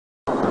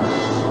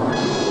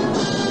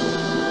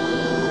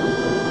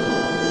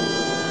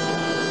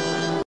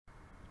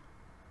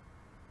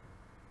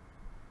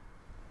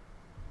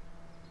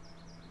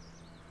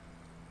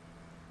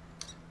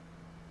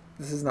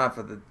This is not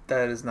for the...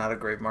 That is not a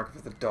grave marker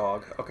for the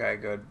dog. Okay,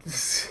 good. I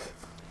was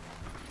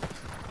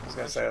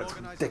gonna say, that's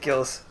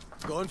ridiculous.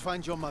 Go and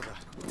find your mother.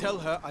 Tell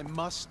her I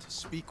must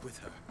speak with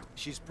her.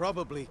 She's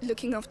probably...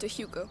 Looking after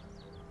Hugo.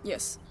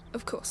 Yes,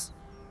 of course.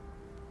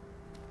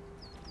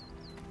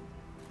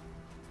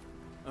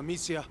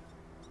 Amicia.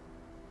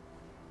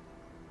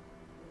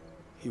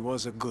 He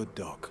was a good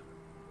dog.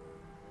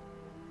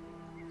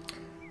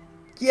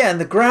 Yeah, and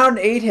the ground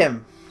ate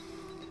him.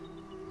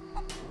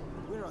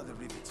 Where are the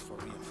rivets for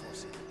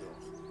reinforcing the door?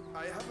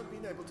 I haven't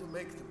been able to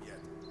make them yet.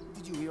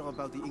 Did you hear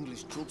about the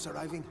English troops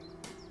arriving?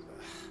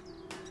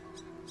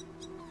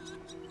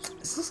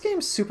 Is this game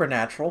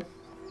supernatural?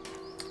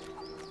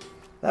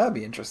 That would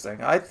be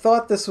interesting. I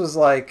thought this was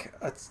like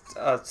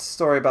a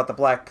story about the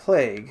Black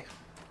Plague.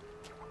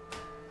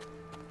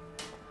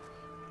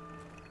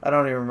 I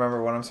don't even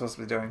remember what I'm supposed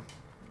to be doing.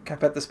 Can I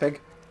pet this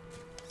pig?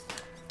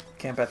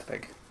 Can't pet the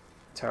pig.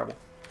 Terrible.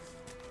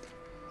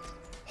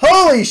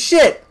 Holy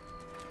shit!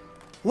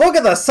 Look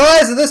at the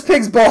size of this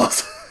pig's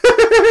balls!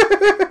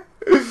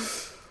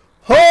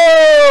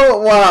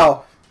 Oh,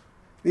 wow.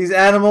 These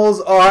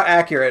animals are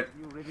accurate.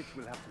 You rivets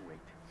will have to wait.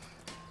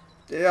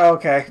 Yeah,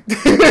 okay.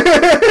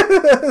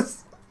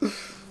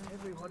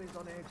 Everyone is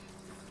on edge.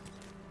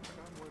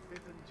 Some were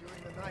bitten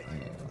during the night.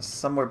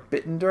 Some were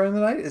bitten during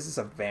the night? Is this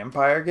a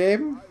vampire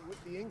game?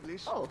 With the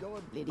English, Oh, go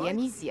and Lady fight.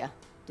 Amicia,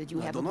 did you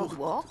have a good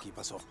walk? To keep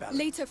us off balance.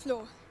 Later,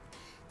 Floor.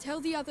 Tell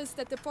the others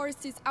that the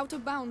forest is out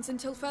of bounds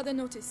until further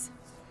notice.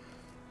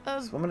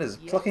 This woman is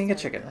plucking a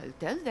chicken. I'll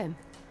tell them.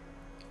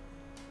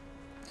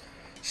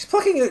 She's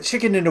plucking a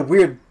chicken in a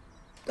weird...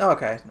 Oh,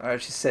 okay.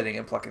 Alright, she's sitting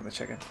and plucking the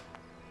chicken.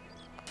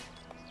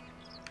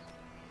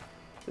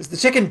 Is the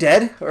chicken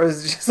dead? Or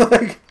is it just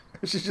like...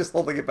 She's just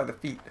holding it by the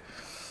feet.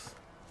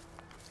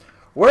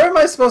 Where am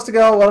I supposed to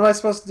go? What am I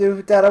supposed to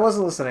do? Dad, I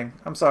wasn't listening.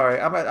 I'm sorry.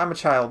 I'm a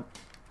child.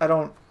 I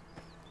don't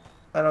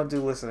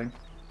do listening.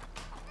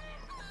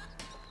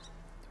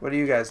 What are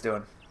you guys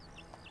doing?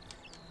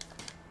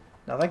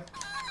 Nothing?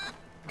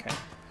 Okay.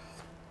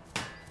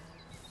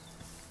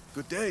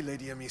 Good day,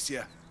 Lady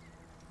Amicia.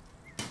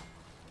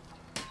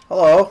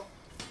 Hello.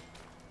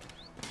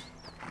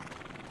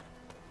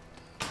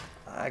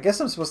 I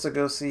guess I'm supposed to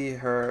go see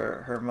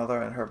her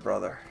mother and her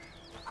brother.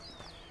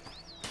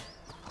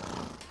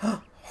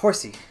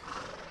 Horsey.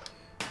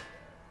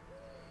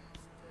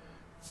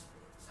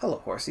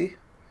 Hello, Horsey.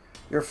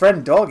 Your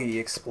friend Doggy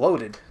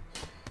exploded.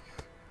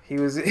 He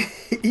was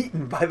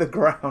eaten by the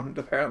ground,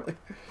 apparently.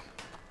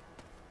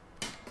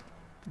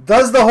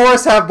 Does the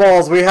horse have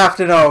balls? We have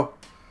to know.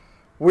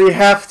 We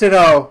have to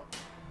know.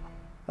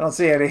 I don't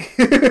see any.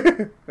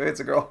 It's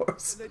a girl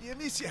horse. Lady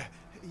Amicia,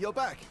 you're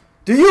back.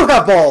 Do you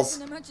have balls?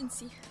 An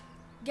emergency.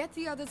 Get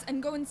the others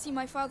and go and see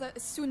my father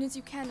as soon as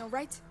you can,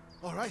 alright?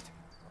 All right.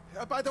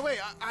 By the way,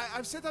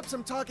 I've set up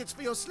some targets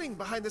for your sling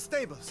behind the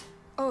stables.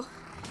 Oh,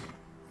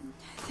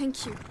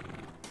 thank you.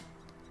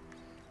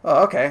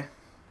 Oh, okay.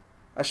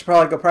 I should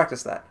probably go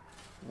practice that.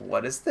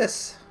 What is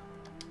this?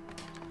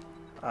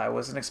 I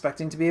wasn't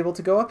expecting to be able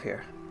to go up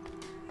here.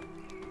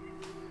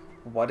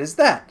 What is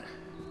that?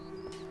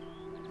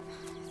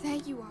 There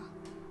you are.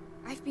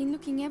 I've been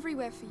looking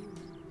everywhere for you.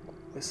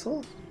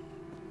 Whistle?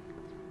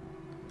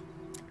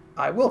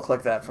 I will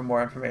click that for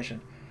more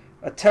information.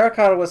 A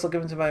terracotta whistle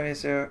given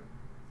to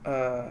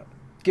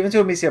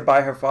Amicia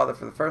by her father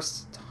for the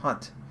first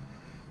hunt.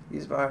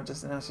 Used by her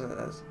just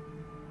as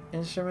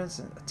instruments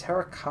and a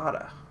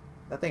terracotta.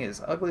 That thing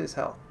is ugly as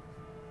hell.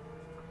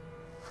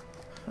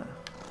 Huh.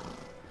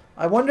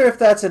 I wonder if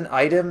that's an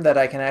item that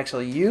I can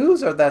actually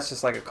use, or that's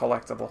just like a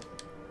collectible.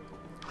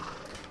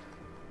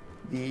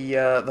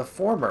 The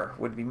former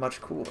would be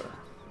much cooler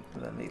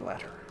than the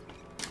latter.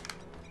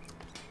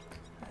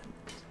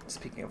 And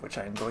speaking of which,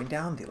 I am going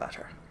down the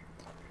ladder.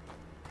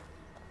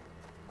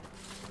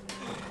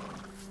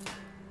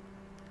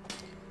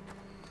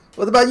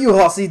 What about you,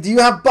 Horsey? Do you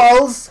have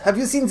balls? Have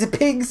you seen the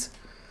pigs?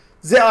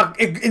 They are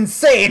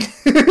insane!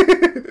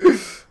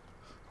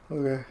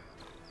 Okay.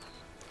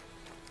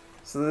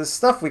 So there's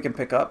stuff we can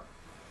pick up.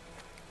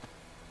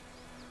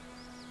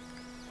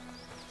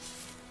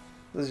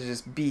 Those are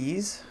just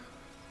bees.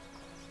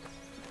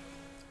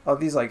 Oh,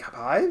 these like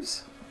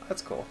hives?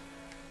 That's cool.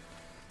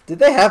 Did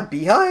they have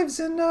beehives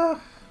in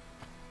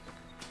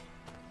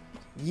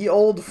ye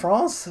old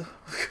France?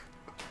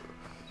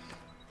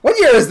 What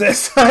year is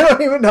this? I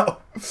don't even know.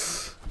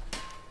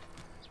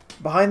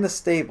 Behind the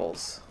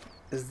stables.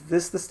 Is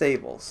this the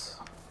stables?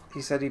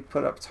 He said he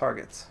put up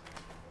targets.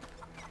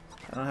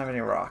 I don't have any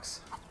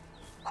rocks.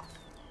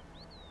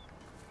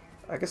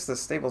 I guess the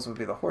stables would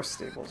be the horse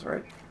stables,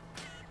 right?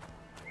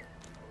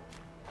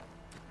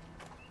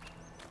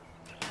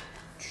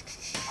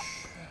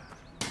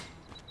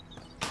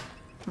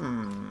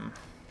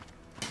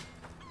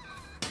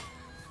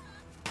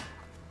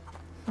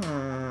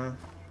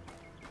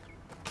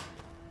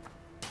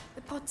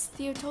 The pots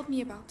Theo told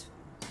me about.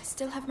 I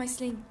still have my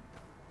sling.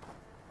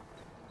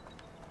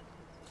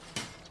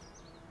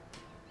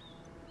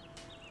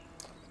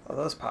 Oh,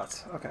 those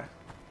pots. Okay.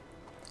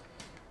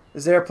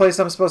 Is there a place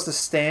I'm supposed to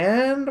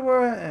stand?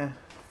 Where?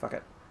 Fuck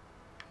it.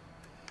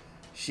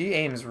 She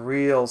aims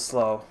real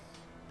slow.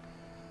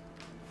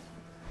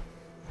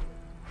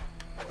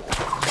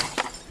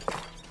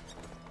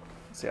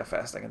 Let's see how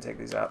fast I can take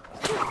these out.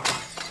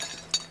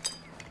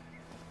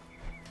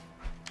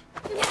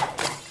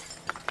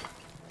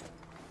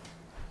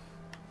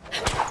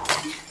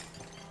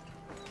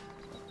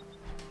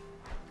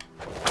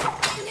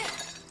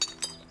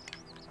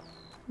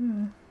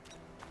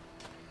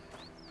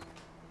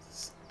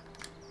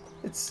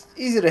 It's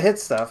easy to hit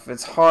stuff.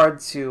 It's hard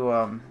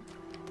to,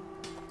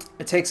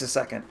 it takes a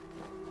second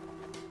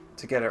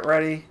to get it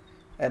ready,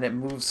 and it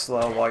moves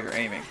slow while you're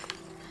aiming.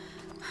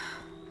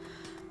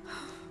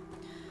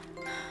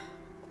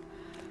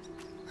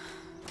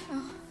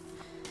 Oh,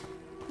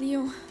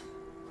 Leo,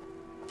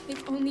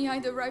 if only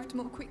I'd arrived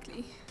more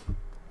quickly.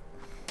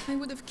 I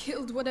would have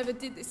killed whatever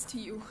did this to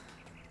you.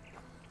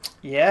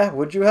 Yeah,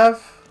 would you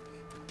have?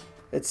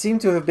 It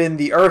seemed to have been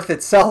the Earth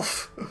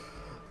itself.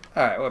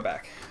 Alright, we're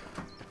back.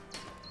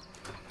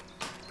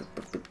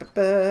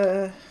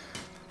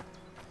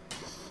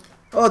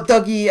 Oh,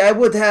 doggy, I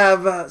would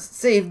have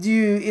saved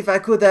you if I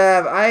could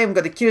have. I am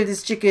gonna kill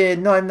this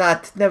chicken. No, I'm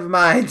not. Never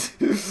mind.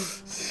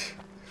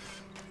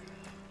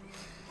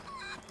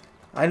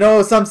 I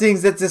know some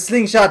things that the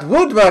slingshot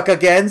would work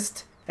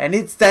against, and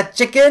it's that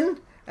chicken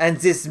and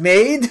this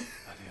maid.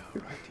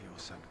 Keep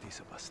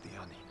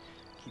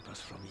us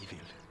from evil.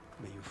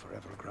 May you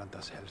forever grant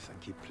us health and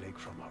keep plague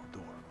from our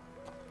door.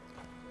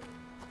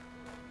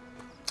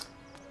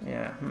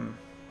 Yeah,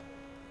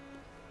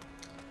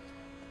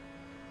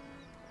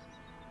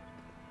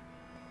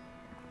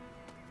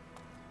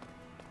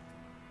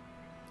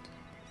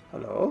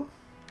 Hello?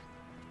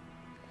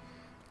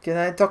 Can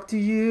I talk to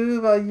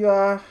you while you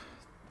are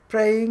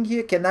praying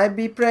here? Can I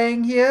be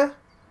praying here?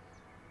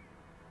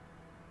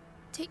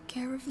 Take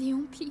care of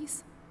Leon,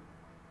 please.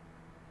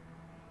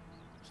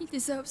 He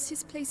deserves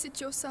his place at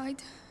your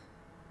side,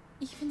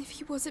 even if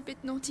he was a bit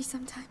naughty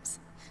sometimes.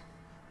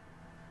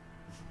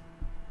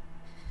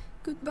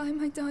 Goodbye,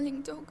 my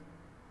darling dog.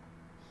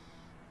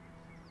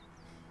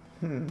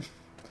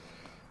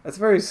 That's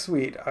very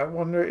sweet. I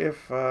wonder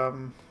if,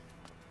 you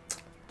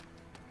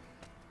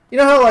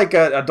know how, like,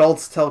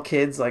 adults tell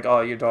kids, like, oh,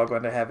 your dog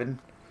went to heaven?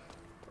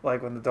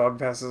 Like, when the dog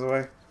passes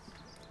away?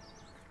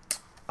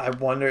 I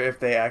wonder if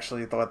they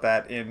actually thought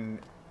that in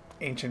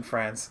ancient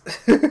France.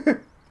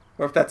 Or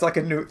if that's, like,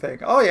 a new thing.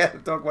 Oh, yeah, the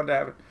dog went to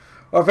heaven.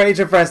 Or if in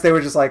ancient France they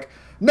were just like,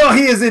 no,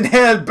 he is in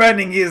hell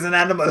burning, he is an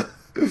animal.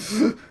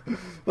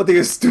 What are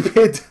you,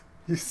 stupid?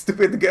 You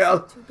stupid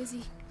girl. Too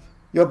busy.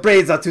 Your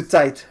braids are too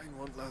tight. Rain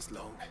won't last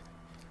long.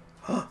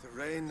 The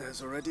rain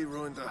has already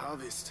ruined the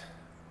harvest.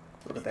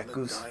 Look at that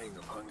People are goose. dying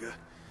of hunger.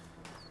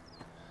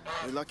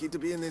 We're lucky to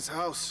be in this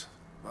house.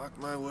 Mark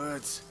my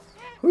words.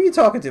 Who are you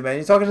talking to, man?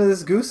 You talking to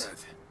this goose?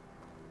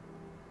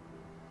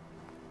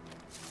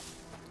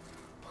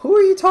 Who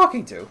are you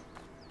talking to?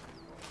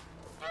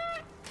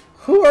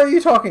 Who are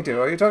you talking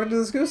to? Are you talking to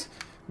this goose?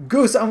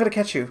 Goose, I'm gonna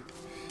catch you.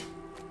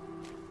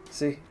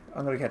 See?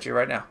 I'm gonna catch you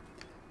right now.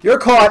 You're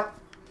caught!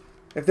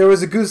 If there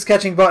was a goose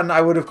catching button, I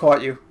would have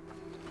caught you.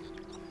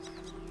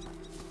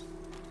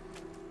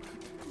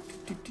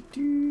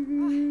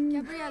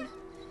 Gabrielle,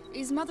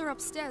 is mother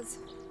upstairs?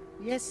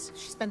 Yes,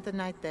 she spent the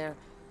night there.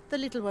 The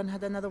little one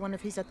had another one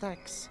of his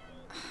attacks.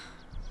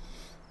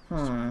 Be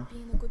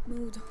in a good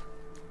mood.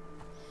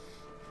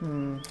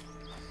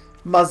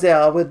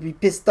 Mother will be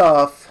pissed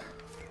off.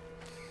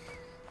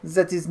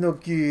 That is no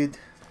good.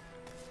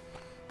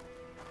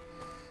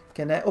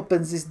 Can I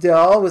open this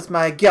door with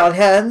my girl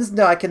hands?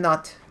 No, I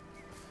cannot.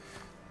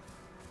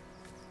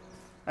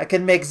 I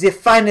can make the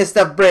finest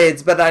of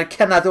braids, but I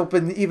cannot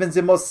open even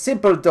the most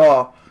simple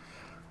door.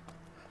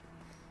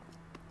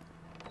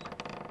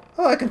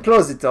 Oh, I can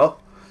close it though.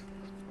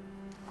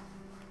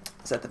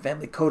 Is that the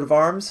family coat of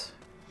arms?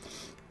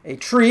 A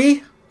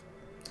tree.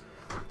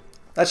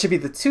 That should be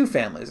the two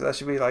families. That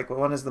should be like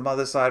one is the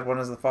mother's side, one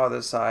is the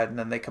father's side, and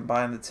then they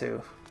combine the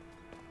two.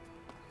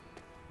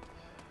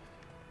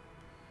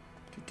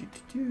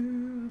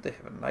 They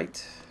have a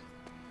knight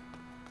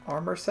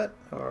armor set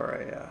or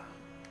a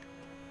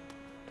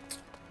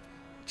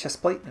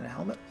chest plate and a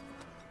helmet,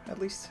 at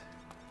least.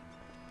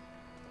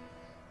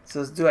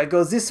 So do I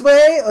go this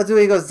way or do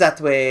I go that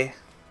way?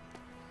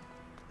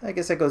 I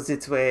guess I go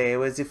this way,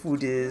 where the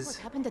food is. What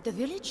happened at the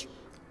village?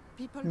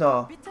 People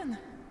No. bitten.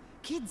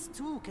 Kids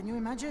too, can you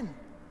imagine?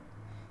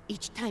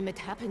 Each time it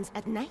happens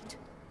at night?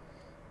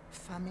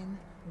 Famine,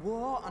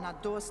 war on our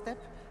doorstep,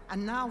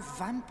 and now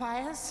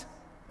vampires?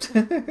 Must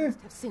have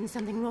seen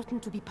something rotten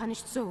to be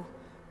punished so.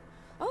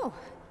 Oh,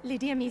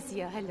 Lady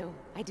Amicia, hello.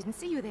 I didn't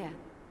see you there.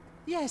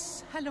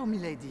 Yes, hello,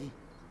 milady.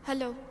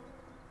 Hello.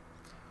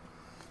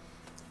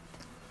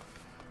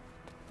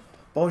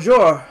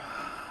 Bonjour.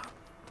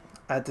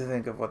 I had to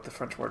think of what the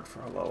French word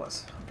for hello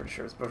was. I'm pretty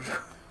sure it's bonjour.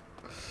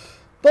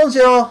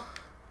 Bonjour.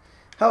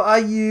 How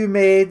are you,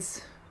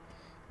 maids?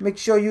 Make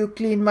sure you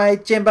clean my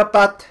chamber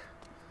pot.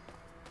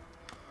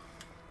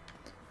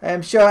 I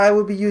am sure I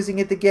will be using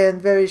it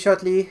again very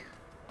shortly.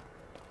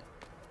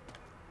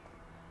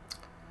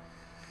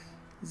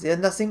 Is there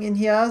nothing in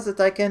here that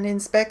I can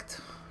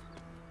inspect?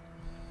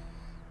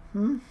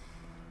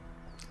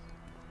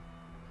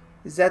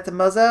 Is that the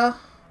mother?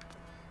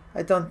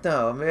 I don't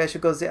know. Maybe I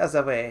should go the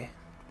other way.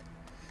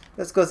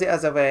 Let's go the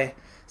other way.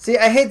 See,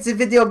 I hate the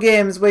video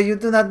games where you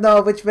do not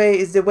know which way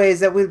is the way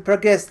that will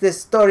progress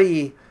this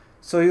story.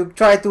 So you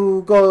try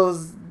to go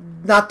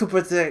not to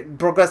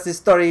progress this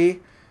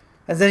story,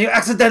 and then you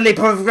accidentally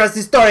progress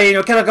the story and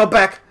you cannot go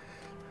back.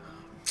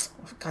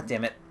 God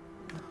damn it.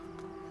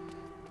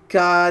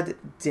 God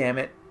damn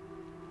it.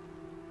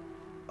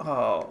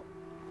 Oh.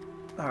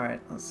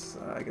 Alright, let's,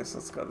 I guess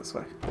let's go this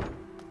way.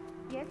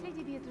 Yes,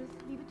 Lady Beatrice,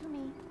 leave it to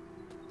me.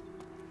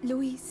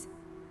 Louise,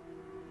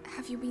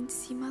 have you been to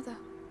see Mother?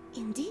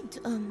 Indeed.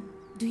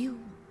 Do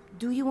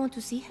you want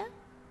to see her?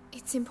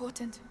 It's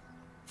important.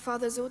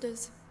 Father's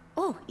orders.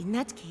 Oh, in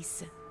that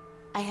case,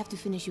 I have to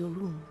finish your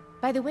room.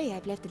 By the way,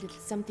 I've left a little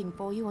something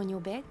for you on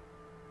your bed.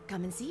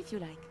 Come and see if you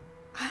like.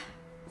 Ah,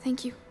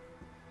 thank you.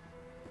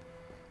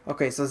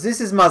 Okay, so this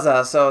is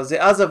Mother, so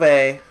the other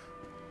way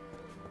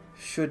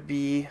should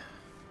be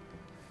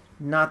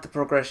not the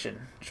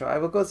progression. So I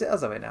will go the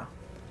other way now.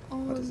 Oh,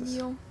 What is this?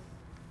 Leo.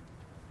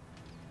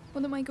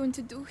 What am I going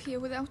to do here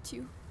without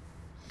you?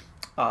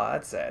 Oh,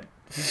 that's sad.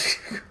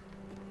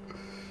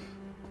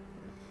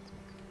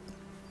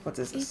 What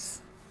is this?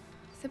 It's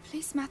the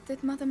placemat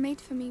that Mother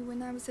made for me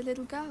when I was a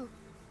little girl.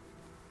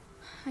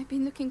 I've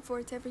been looking for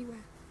it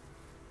everywhere.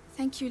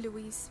 Thank you,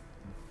 Louise.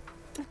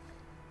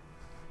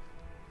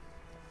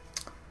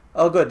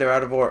 Oh good, they're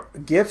out of order.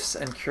 Gifts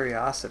and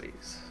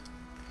curiosities.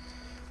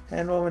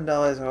 Hand woven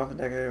dollies are often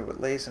decorated with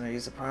lace and are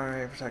used to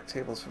primarily protect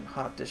tables from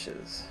hot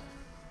dishes.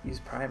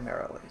 Used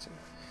primarily.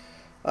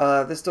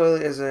 This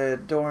doily is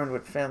adorned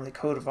with family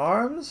coat of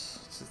arms.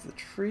 This is the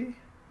tree.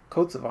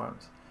 Coats of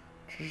arms.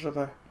 Traditional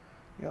by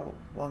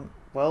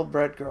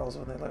well-bred girls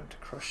when they learn to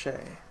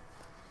crochet.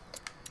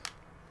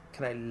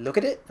 Can I look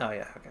at it? Oh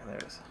yeah, okay, there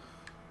it is.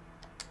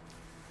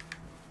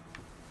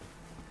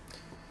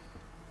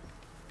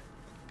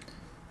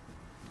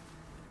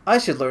 I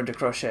should learn to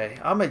crochet.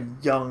 I'm a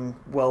young,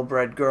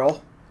 well-bred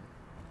girl.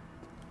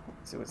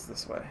 Let's see what's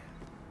this way.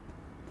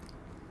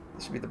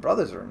 This should be the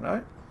brother's room,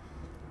 right?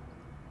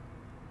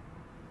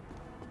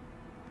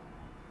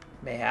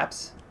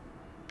 Mayhaps.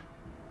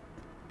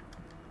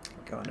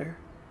 Go under.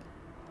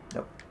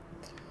 Nope.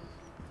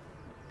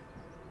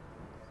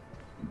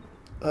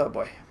 Oh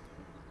boy.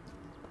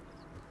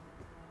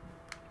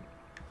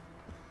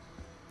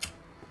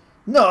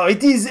 No,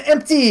 it is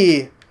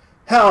empty!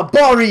 How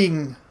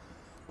boring!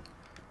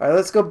 Alright,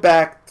 let's go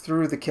back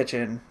through the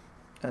kitchen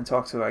and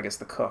talk to, I guess,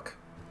 the cook.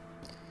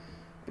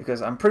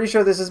 Because I'm pretty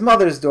sure this is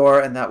Mother's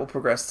door, and that will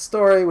progress the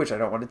story, which I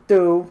don't want to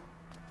do.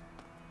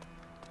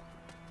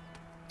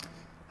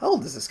 How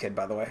old is this kid,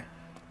 by the way?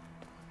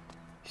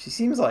 She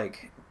seems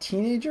like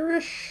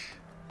teenager-ish.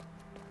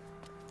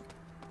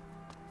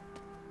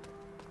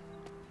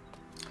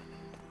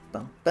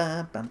 Bum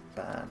ba bum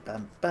ba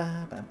bum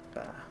ba bum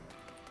ba.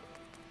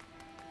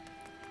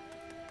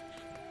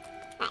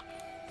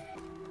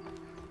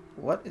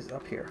 What is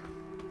up here?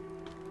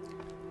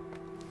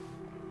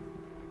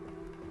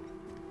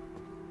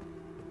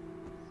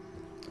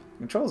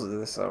 Controls of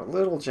this are a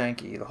little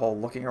janky. The whole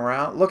looking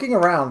around. Looking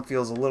around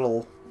feels a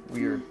little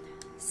weird.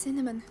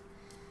 Cinnamon.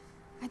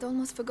 I'd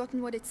almost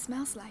forgotten what it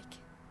smells like.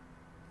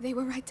 They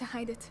were right to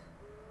hide it.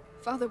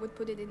 Father would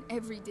put it in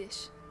every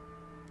dish.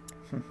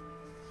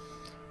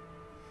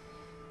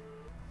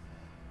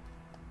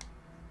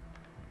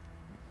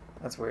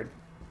 That's weird.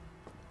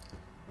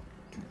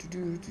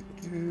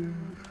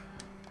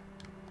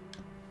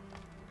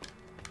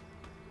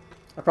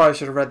 I probably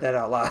should have read that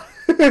out loud.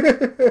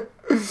 I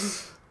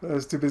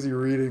was too busy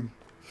reading.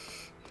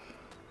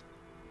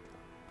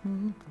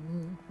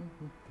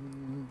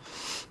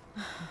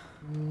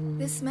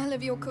 The smell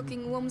of your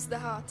cooking warms the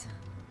heart.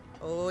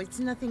 Oh, it's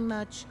nothing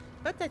much,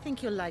 but I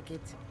think you'll like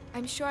it.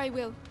 I'm sure I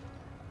will.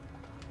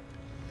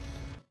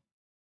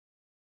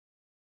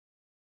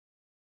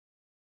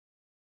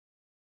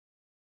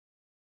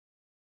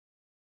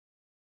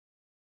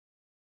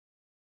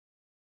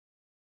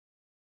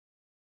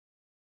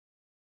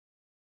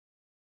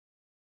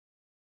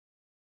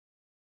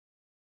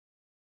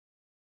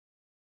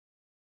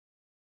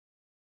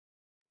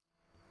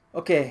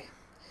 Okay,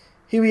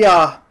 here we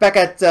are, back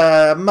at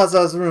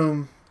Mother's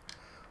room.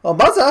 Oh,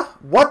 Mother?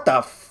 What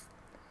the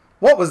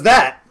what was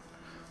that?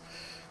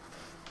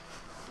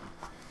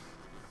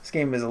 This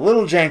game is a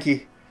little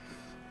janky.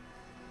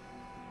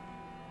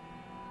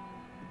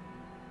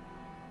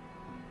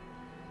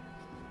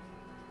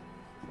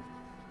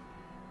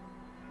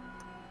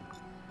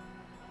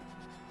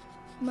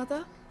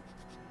 Mother?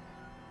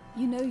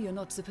 You know you're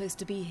not supposed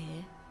to be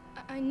here.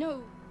 I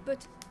know,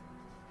 but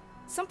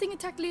something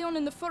attacked Leon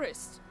in the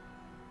forest.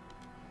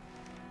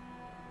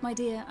 My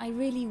dear, I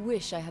really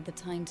wish I had the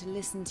time to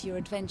listen to your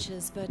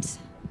adventures, but...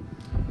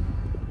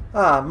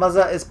 Ah,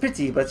 Mother is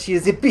pretty, but she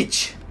is a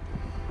bitch.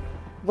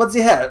 What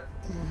the hell?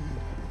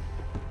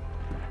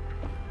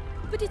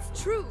 But it's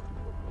true.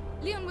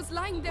 Leon was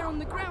lying there on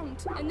the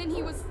ground, and then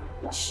he was...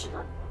 Shh!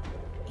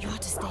 You are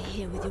to stay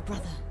here with your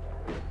brother.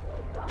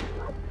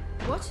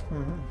 What?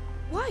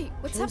 Why?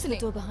 What's Close happening?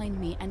 the door behind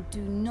me and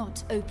do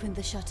not open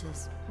the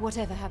shutters,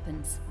 whatever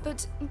happens.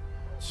 But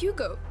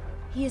Hugo.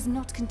 He is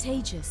not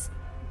contagious.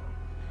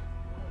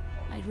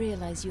 I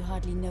realize you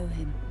hardly know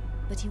him,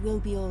 but he will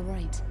be all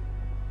right.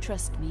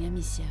 Trust me,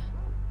 Amicia.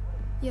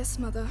 Yes,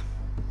 Mother.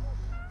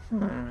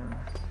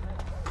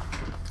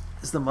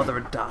 Is the mother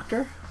a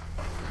doctor?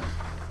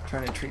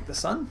 Trying to treat the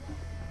son?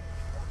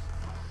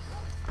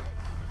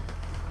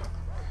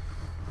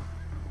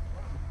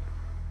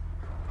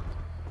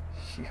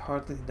 She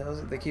hardly knows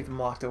it. They keep him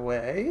locked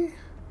away.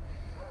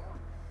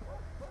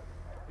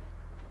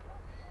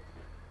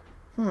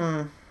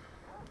 All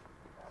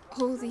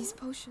these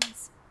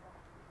potions.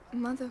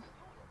 Mother,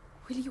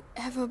 will you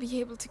ever be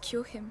able to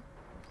cure him?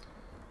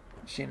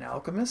 Is she an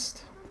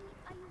alchemist?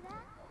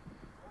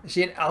 Is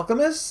she an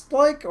alchemist,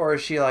 like? Or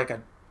is she like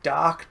a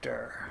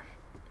doctor?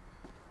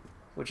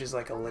 Which is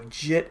like a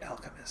legit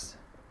alchemist.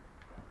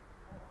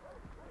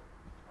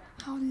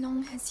 How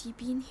long has he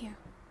been here?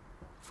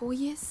 4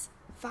 years?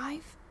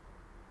 5?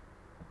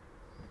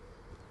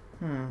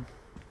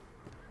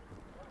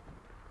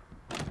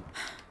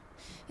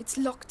 It's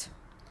locked.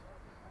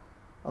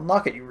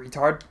 Unlock it, you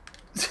retard.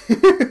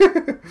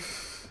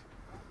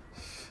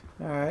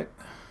 Alright.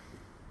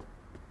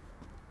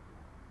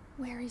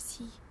 Where is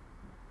he?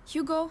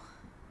 Hugo?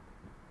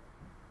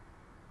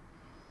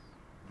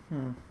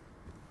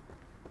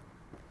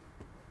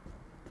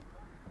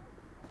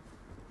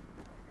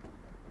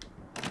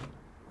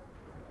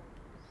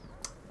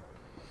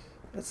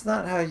 That's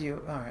not how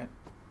you... Alright.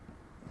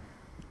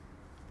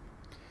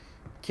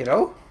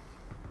 Kiddo?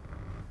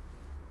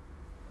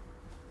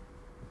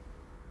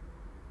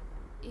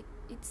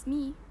 It's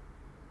me.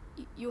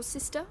 Your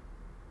sister?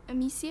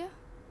 Amicia?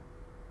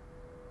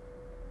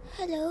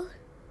 Hello.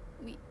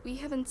 We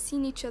haven't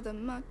seen each other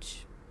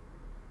much.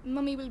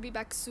 Mummy will be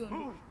back soon.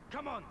 Move!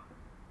 Come on!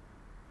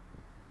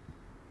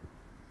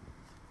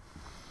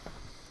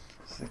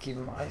 So they keep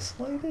him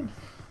isolated?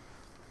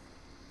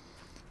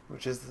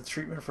 Which is the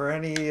treatment for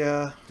any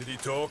Did he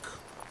talk?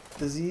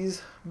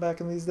 disease back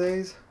in these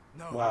days.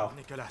 No, Wow.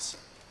 Nicholas.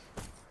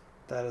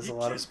 That is He a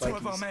lot of killed 2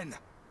 of our spikies. men.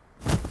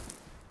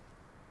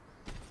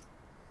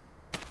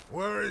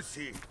 Where is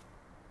he?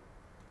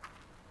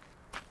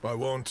 I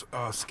won't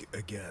ask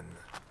again.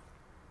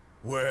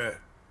 Where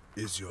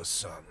is your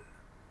son?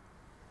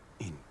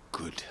 In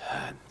good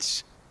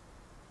hands.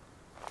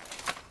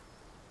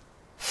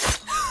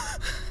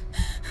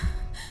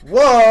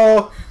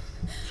 Whoa!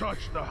 Touch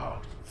the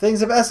house.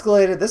 Things have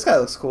escalated. This guy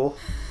looks cool.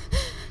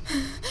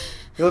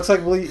 He looks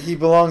like he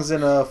belongs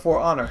in For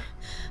Honor.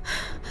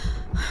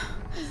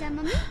 Is that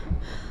Mommy?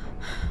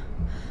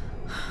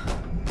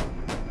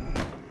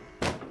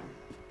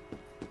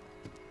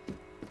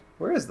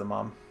 Where is the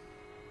mom?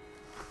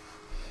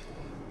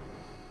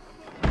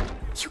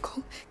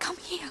 Hugo, come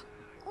here.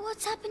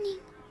 What's happening?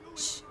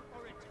 Shh.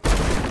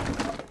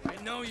 I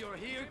know you're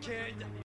here, kid.